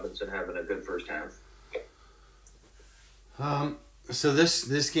James Robinson having a good first half. So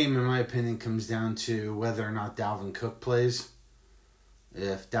this game, in my opinion, comes down to whether or not Dalvin Cook plays.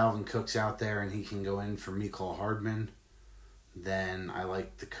 If Dalvin Cook's out there and he can go in for Mecole Hardman, then I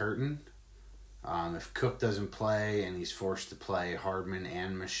like the Curtain. If Cook doesn't play and he's forced to play Hardman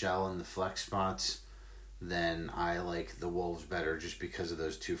and Michelle in the flex spots, then I like the Wolves better just because of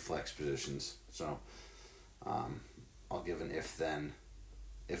those two flex positions. So I'll give an if-then.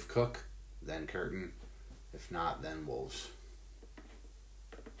 If Cook, then Curtain. If not, then Wolves.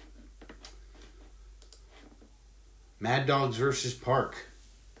 Mad Dogs versus Park.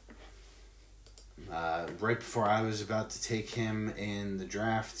 Right before I was about to take him in the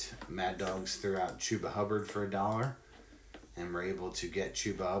draft, Mad Dogs threw out Chuba Hubbard for $1 and were able to get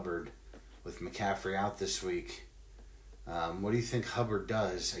Chuba Hubbard with McCaffrey out this week. What do you think Hubbard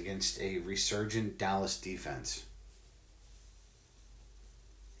does against a resurgent Dallas defense?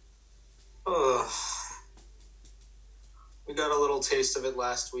 We got a little taste of it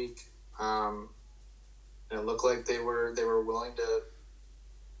last week. It looked like they were willing to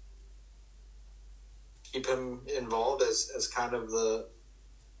keep him involved as kind of the,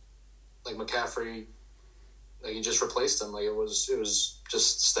 like, McCaffrey, like, he just replaced him. Like, it was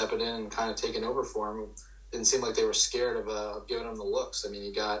just stepping in and kind of taking over for him. Didn't seem like they were scared of giving him the looks. I mean,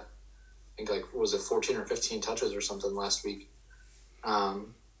 he got, I think, like, what was it, 14 or 15 touches or something last week. That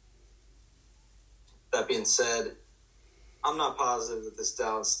being said, I'm not positive that this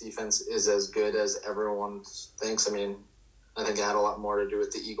Dallas defense is as good as everyone thinks. I mean, I think it had a lot more to do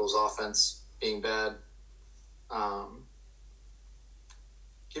with the Eagles' offense being bad.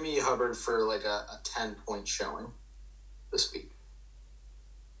 Give me Hubbard for like a 10-point showing this week.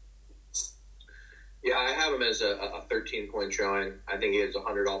 Yeah, I have him as a 13-point showing. I think he has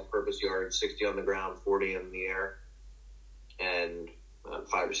 100 all-purpose yards, 60 on the ground, 40 in the air, and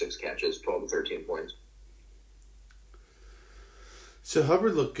 5 or 6 catches, 12 to 13 points. So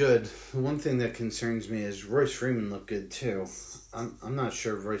Hubbard looked good. The one thing that concerns me is Royce Freeman looked good too. I'm not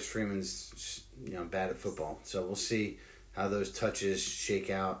sure if Royce Freeman's bad at football, so we'll see how those touches shake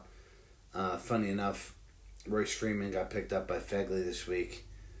out. Funny enough, Royce Freeman got picked up by Fegley this week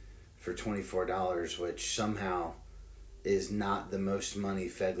for $24, which somehow is not the most money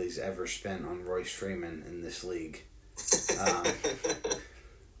Fegley's ever spent on Royce Freeman in this league,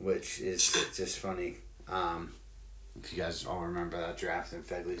 which is just funny. If you guys all remember that draft in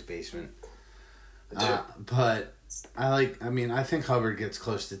Fegley's basement. But I think Hubbard gets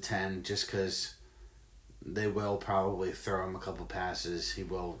close to 10 just because they will probably throw him a couple passes. He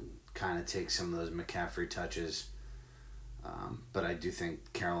will kind of take some of those McCaffrey touches. But I do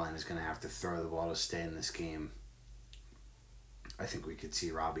think Carolina's going to have to throw the ball to stay in this game. I think we could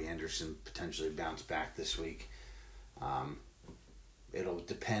see Robbie Anderson potentially bounce back this week. It'll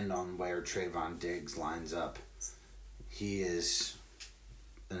depend on where Trayvon Diggs lines up. He is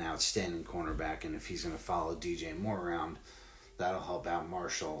an outstanding cornerback, and if he's going to follow DJ Moore around, that'll help out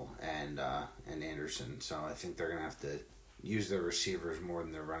Marshall and Anderson. So I think they're going to have to use their receivers more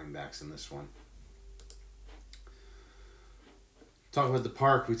than their running backs in this one. Talk about the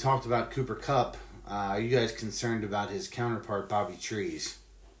park. We talked about Cooper Kupp. Are you guys concerned about his counterpart, Bobby Trees?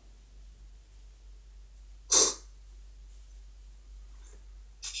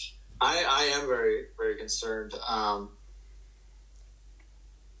 I am very, very concerned. I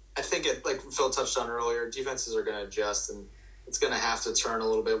think, like Phil touched on earlier, defenses are going to adjust, and it's going to have to turn a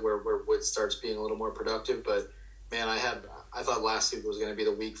little bit where Woods starts being a little more productive. But, man, I thought last week was going to be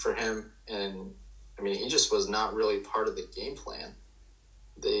the week for him, and, he just was not really part of the game plan.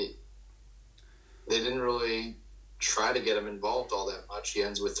 They didn't really try to get him involved all that much. He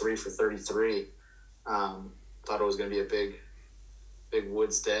ends with 3 for 33. Thought it was going to be a big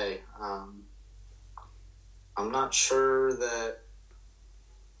Woods day. I'm not sure that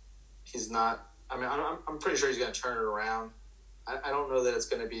he's not. I'm pretty sure he's going to turn it around. I don't know that it's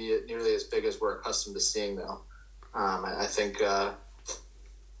going to be nearly as big as we're accustomed to seeing, though. I think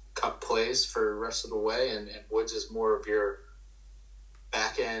Kupp plays for the rest of the way, and Woods is more of your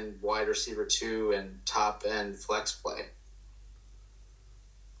back end wide receiver 2 and top end flex play.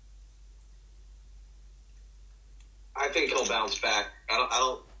 I think he'll bounce back. I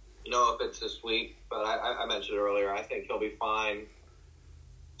don't know if it's this week, but I mentioned earlier, I think he'll be fine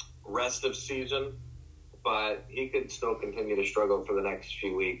rest of season, but he could still continue to struggle for the next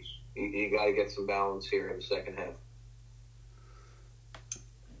few weeks. You got to get some balance here in the second half.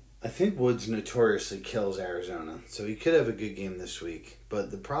 I think Woods notoriously kills Arizona, so he could have a good game this week. But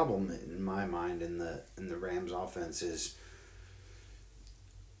the problem, in my mind, in the Rams' offense is,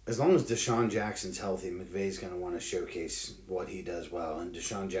 as long as Deshaun Jackson's healthy, McVay's going to want to showcase what he does well. And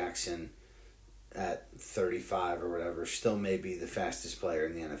Deshaun Jackson, at 35 or whatever, still may be the fastest player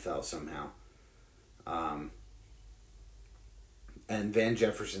in the NFL somehow. And Van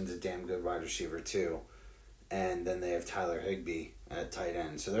Jefferson's a damn good wide receiver, too. And then they have Tyler Higbee at tight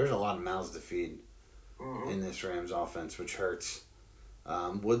end. So there's a lot of mouths to feed in this Rams offense, which hurts.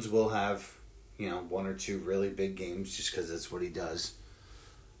 Woods will have, 1 or 2 really big games just because that's what he does.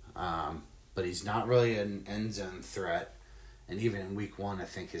 But he's not really an end zone threat. And even in week 1, I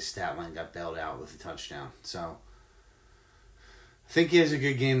think his stat line got bailed out with a touchdown. So I think he has a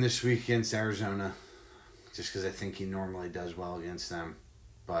good game this week against Arizona, just because I think he normally does well against them.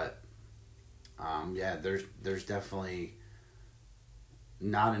 But there's definitely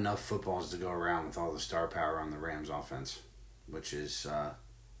not enough footballs to go around with all the star power on the Rams offense, which is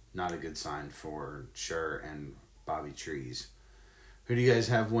not a good sign for Scher and Bobby Trees. Who do you guys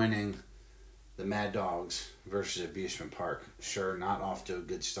have winning the Mad Dogs versus Abusement Park? Scher not off to a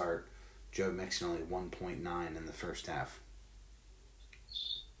good start. Joe Mixon only 1.9 in the first half.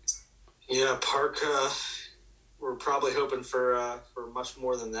 Yeah, Park, we're probably hoping for much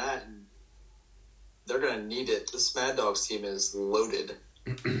more than that, and they're going to need it. This Mad Dogs team is loaded.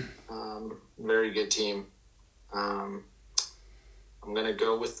 Very good team. I'm going to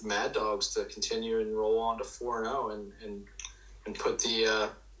go with the Mad Dogs to continue and roll on to 4-0 and put the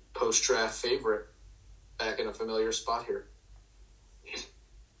post-draft favorite back in a familiar spot here.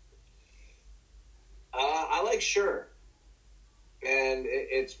 I like Scher. And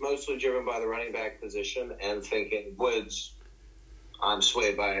it's mostly driven by the running back position and thinking Woods. I'm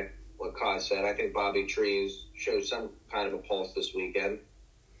swayed by what Kaz said. I think Bobby Trees shows some kind of a pulse this weekend.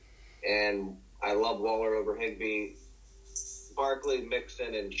 And I love Waller over Higbee. Barkley,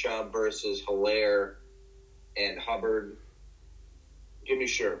 Mixon, and Chubb versus Hilaire and Hubbard. Give me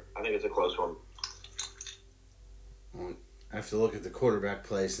Scher. I think it's a close one. Well, I have to look at the quarterback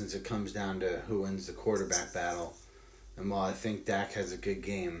play since it comes down to who wins the quarterback battle. And while I think Dak has a good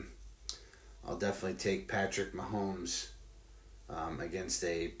game, I'll definitely take Patrick Mahomes against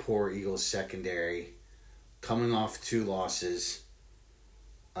a poor Eagles secondary, coming off 2 losses,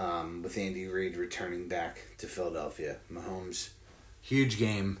 with Andy Reid returning back to Philadelphia. Mahomes, huge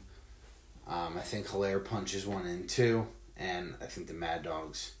game. I think Hilaire punches one in too, and I think the Mad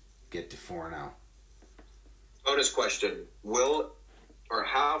Dogs get to 4-0. Bonus question: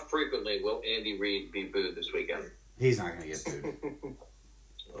 how frequently will Andy Reid be booed this weekend? He's not going to get booed.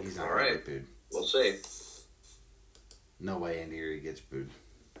 He's not going to get booed. We'll see. No way Andy Reid gets booed.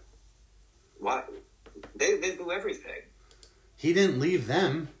 Why? They do everything. He didn't leave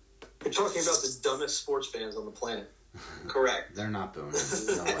them. You're talking about the dumbest sports fans on the planet. Correct. They're not booing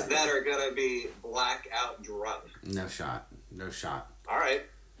him. No way. That are going to be blackout drunk. No shot. No shot. All right.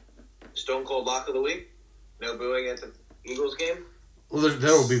 Stone Cold Lock of the Week? No booing at the Eagles game? Well,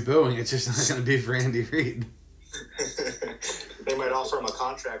 there will be booing. It's just not going to be for Andy Reid. They might offer him a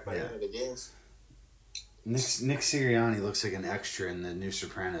contract by the end of the game. Nick Sirianni looks like an extra in the new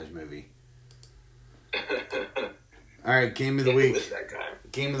Sopranos movie. All right, game of the week. That guy.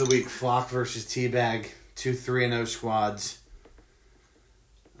 Game of the week: Flock versus Teabag. 2 3-0 squads.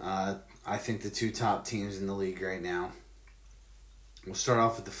 I think the two top teams in the league right now. We'll start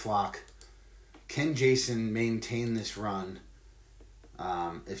off with the Flock. Can Jason maintain this run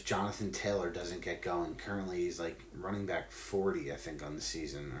if Jonathan Taylor doesn't get going? Currently, he's like running back 40, I think, on the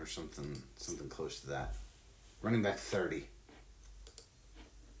season, or something close to that. Running back 30.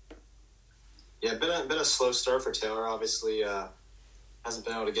 Yeah, been a slow start for Taylor. Obviously, hasn't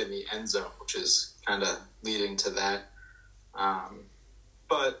been able to get in the end zone, which is kind of leading to that.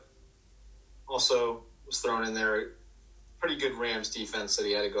 But also was thrown in there pretty good Rams defense that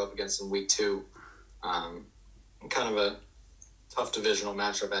he had to go up against in week 2. Kind of a tough divisional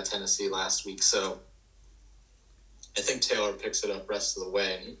matchup at Tennessee last week. So I think Taylor picks it up rest of the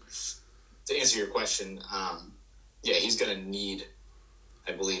way. And to answer your question, he's going to need,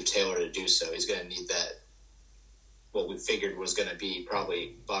 I believe, Taylor to do so. He's going to need that, what we figured was going to be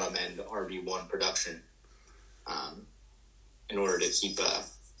probably bottom end RB1 production in order to keep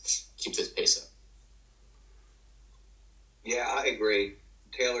this pace up. Yeah, I agree.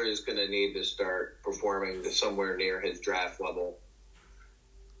 Taylor is going to need to start performing to somewhere near his draft level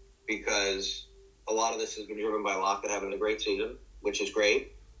because a lot of this has been driven by Lockett having a great season, which is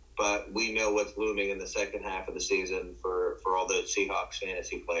great, but we know what's looming in the second half of the season for all those Seahawks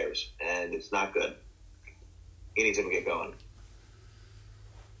fantasy players, and it's not good. He needs him to get going.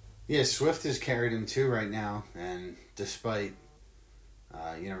 Yeah, Swift has carried him too right now, and despite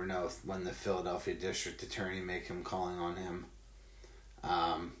you never know when the Philadelphia District Attorney may come calling on him.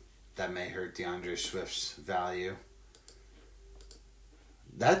 That may hurt DeAndre Swift's value.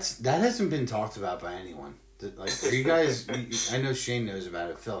 That hasn't been talked about by anyone. Like, are you guys? I know Shane knows about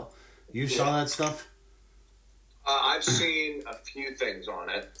it. Phil, you saw that stuff? I've seen a few things on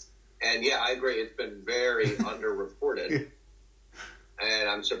it, and yeah, I agree. It's been very underreported, and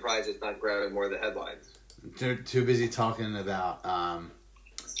I'm surprised it's not grabbing more of the headlines. They're too busy talking about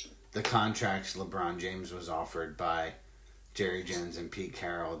the contracts LeBron James was offered by Jerry Jones and Pete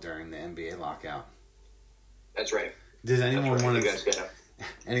Carroll during the NBA lockout. That's right. Does anyone want to?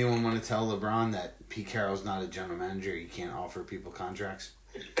 Anyone want to tell LeBron that Pete Carroll's not a general manager? He can't offer people contracts.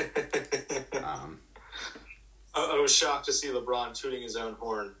 I was shocked to see LeBron tooting his own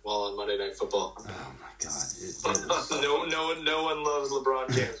horn while on Monday Night Football. Oh my God! No one loves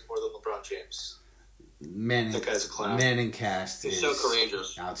LeBron James more than LeBron James. That guy's a clown. Manning cast He's is so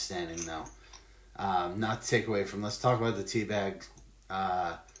courageous. Outstanding, though. Not to take away from. Let's talk about the teabag.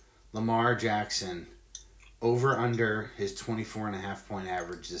 Lamar Jackson over under his 24.5 point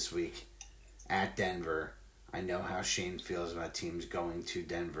average this week at Denver. I know how Shane feels about teams going to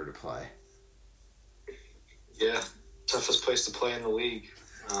Denver to play. Yeah, toughest place to play in the league.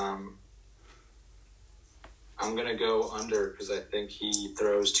 I'm going to go under because I think he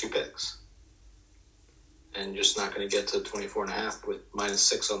throws 2 picks. And just not going to get to 24.5 with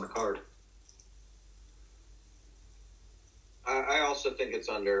 -6 on the card. I also think it's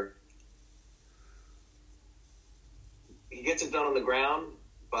under. He gets it done on the ground,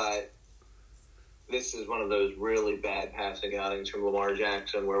 but this is one of those really bad passing outings from Lamar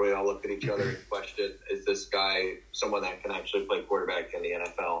Jackson where we all look at each other and question, is this guy someone that can actually play quarterback in the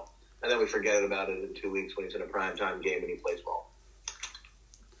NFL? And then we forget about it in 2 weeks when he's in a primetime game and he plays ball.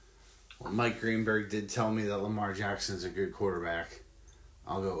 Well, Mike Greenberg did tell me that Lamar Jackson's a good quarterback.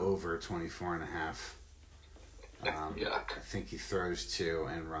 I'll go over 24.5. I think he throws 2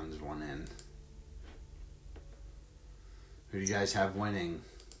 and runs 1 in. Who do you guys have winning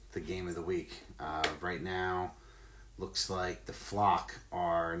the game of the week? Right now, looks like the Flock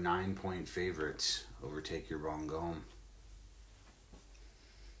are 9-point favorites. Overtake your ball and go home.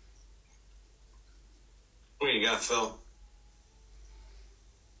 What do you got, Phil?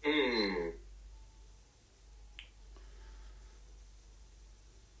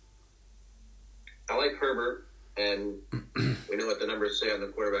 I like Herbert, and we know what the numbers say on the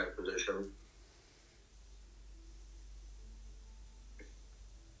quarterback position.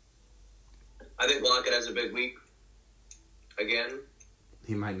 I think Lockett has a big week again.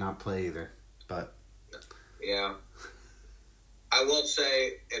 He might not play either. But yeah. I will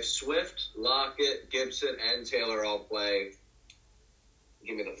say, if Swift, Lockett, Gibson, and Taylor all play,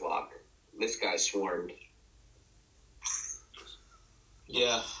 give me the Flock. This guy swarmed.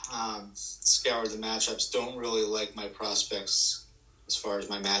 Yeah, scoured the matchups. Don't really like my prospects as far as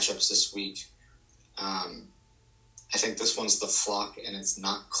my matchups this week. I think this one's the Flock, and it's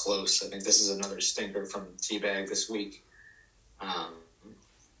not close. I think this is another stinker from Teabag this week.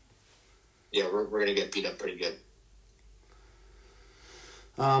 Yeah, we're going to get beat up pretty good.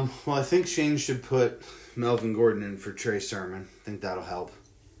 Well, I think Shane should put Melvin Gordon in for Trey Sermon. I think that'll help.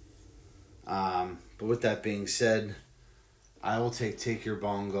 But with that being said, I will take your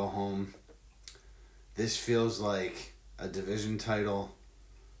ball and go home. This feels like a division title,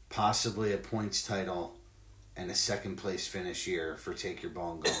 possibly a points title, and a second place finish year for Take Your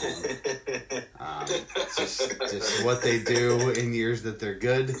Ball and Go Home. Just what they do in years that they're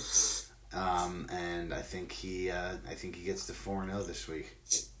good. And I think he gets to 4-0 this week.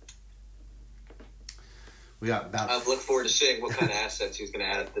 We got about. I look forward to seeing what kind of assets he's going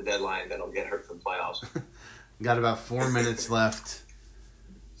to add at the deadline that'll get hurt from playoffs. Got about 4 minutes left.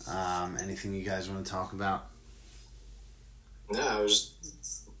 Anything you guys want to talk about? No, I was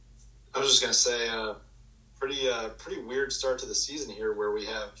just going to say, pretty weird start to the season here, where we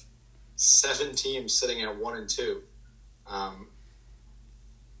have 7 teams sitting at 1 and 2.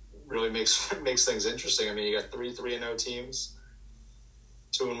 Really makes things interesting. I mean, you got 3 3-0 teams,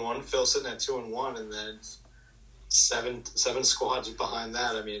 2-1. Phil sitting at 2-1, and then seven squads behind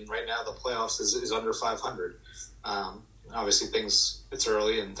that. I mean, right now the playoffs is under 500. Obviously, it's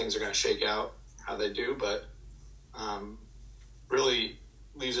early and things are going to shake out how they do, but really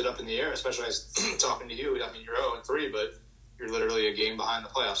leaves it up in the air. Especially as talking to you, I mean, you're 0-3, but you're literally a game behind the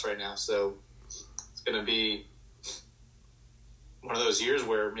playoffs right now. So it's going to be one of those years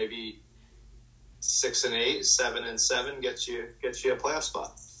where maybe 6-8, 7-7 gets you a playoff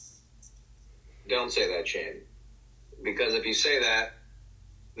spot. Don't say that, Shane. Because if you say that,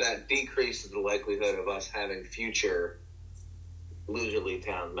 that decreases the likelihood of us having future loser league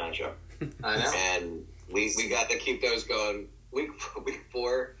town matchup. I know. And we got to keep those going. Week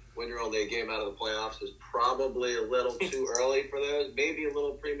 4, when you're only a game out of the playoffs, is probably a little too early for those. Maybe a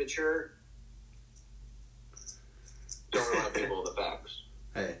little premature. Don't remind people of the facts.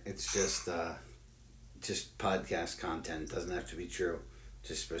 Hey, it's just podcast content. Doesn't have to be true.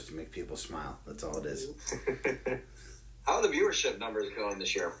 Just supposed to make people smile. That's all it is. How are the viewership numbers going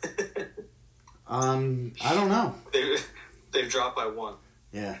this year? I don't know. They've dropped by 1.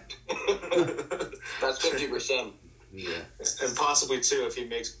 Yeah. That's 50%. Yeah. And possibly 2 if he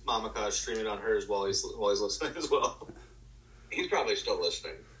makes Mamaka stream it on hers while he's listening as well. He's probably still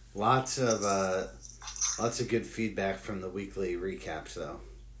listening. Lots of good feedback from the weekly recaps, though.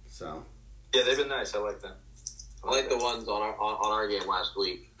 So. Yeah, they've been nice. I like them. I like the ones on our game last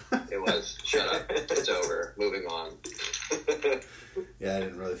week. It was, shut up, it's over, moving on. Yeah, I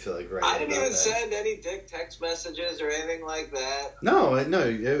didn't really feel like writing. I didn't even that. send any dick text messages or anything like that. No,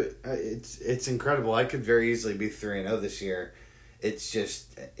 it's incredible. I could very easily be 3-0 this year. It's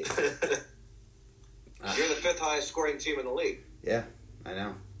just You're the 5th highest scoring team in the league. Yeah, I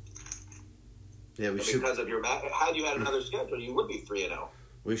know. Yeah, because of your had you had another schedule, you would be 3-0.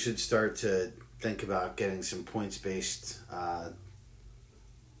 We should start to think about getting some points-based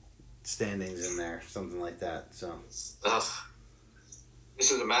standings in there, something like that. So,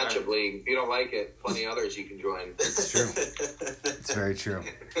 this is a matchup league. If you don't like it, plenty of others you can join. It's true. It's very true.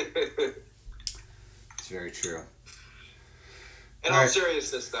 It's very true. In all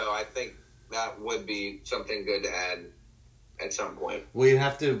seriousness, though, I think that would be something good to add at some point. We'd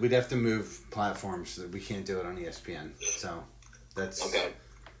have to move platforms so that we can't do it on ESPN. So that's okay.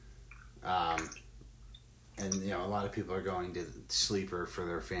 And a lot of people are going to Sleeper for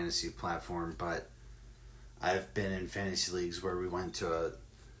their fantasy platform, but I've been in fantasy leagues where we went to a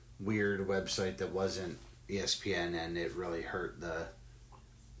weird website that wasn't ESPN, and it really hurt the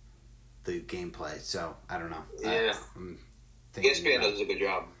gameplay. So I don't know. Yeah, ESPN does a good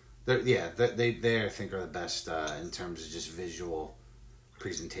job. They I think are the best in terms of just visual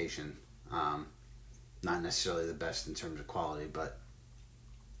presentation. Not necessarily the best in terms of quality, but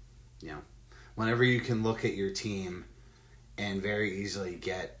whenever you can look at your team and very easily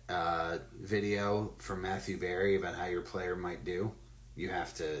get video from Matthew Berry about how your player might do, you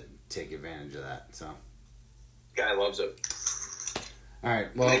have to take advantage of that. So, guy loves it. All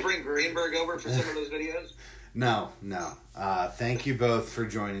right. Well, did they bring Greenberg over for some of those videos? No. Thank you both for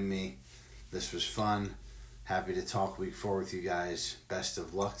joining me. This was fun. Happy to talk week 4 with you guys. Best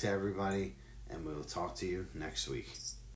of luck to everybody, and we will talk to you next week.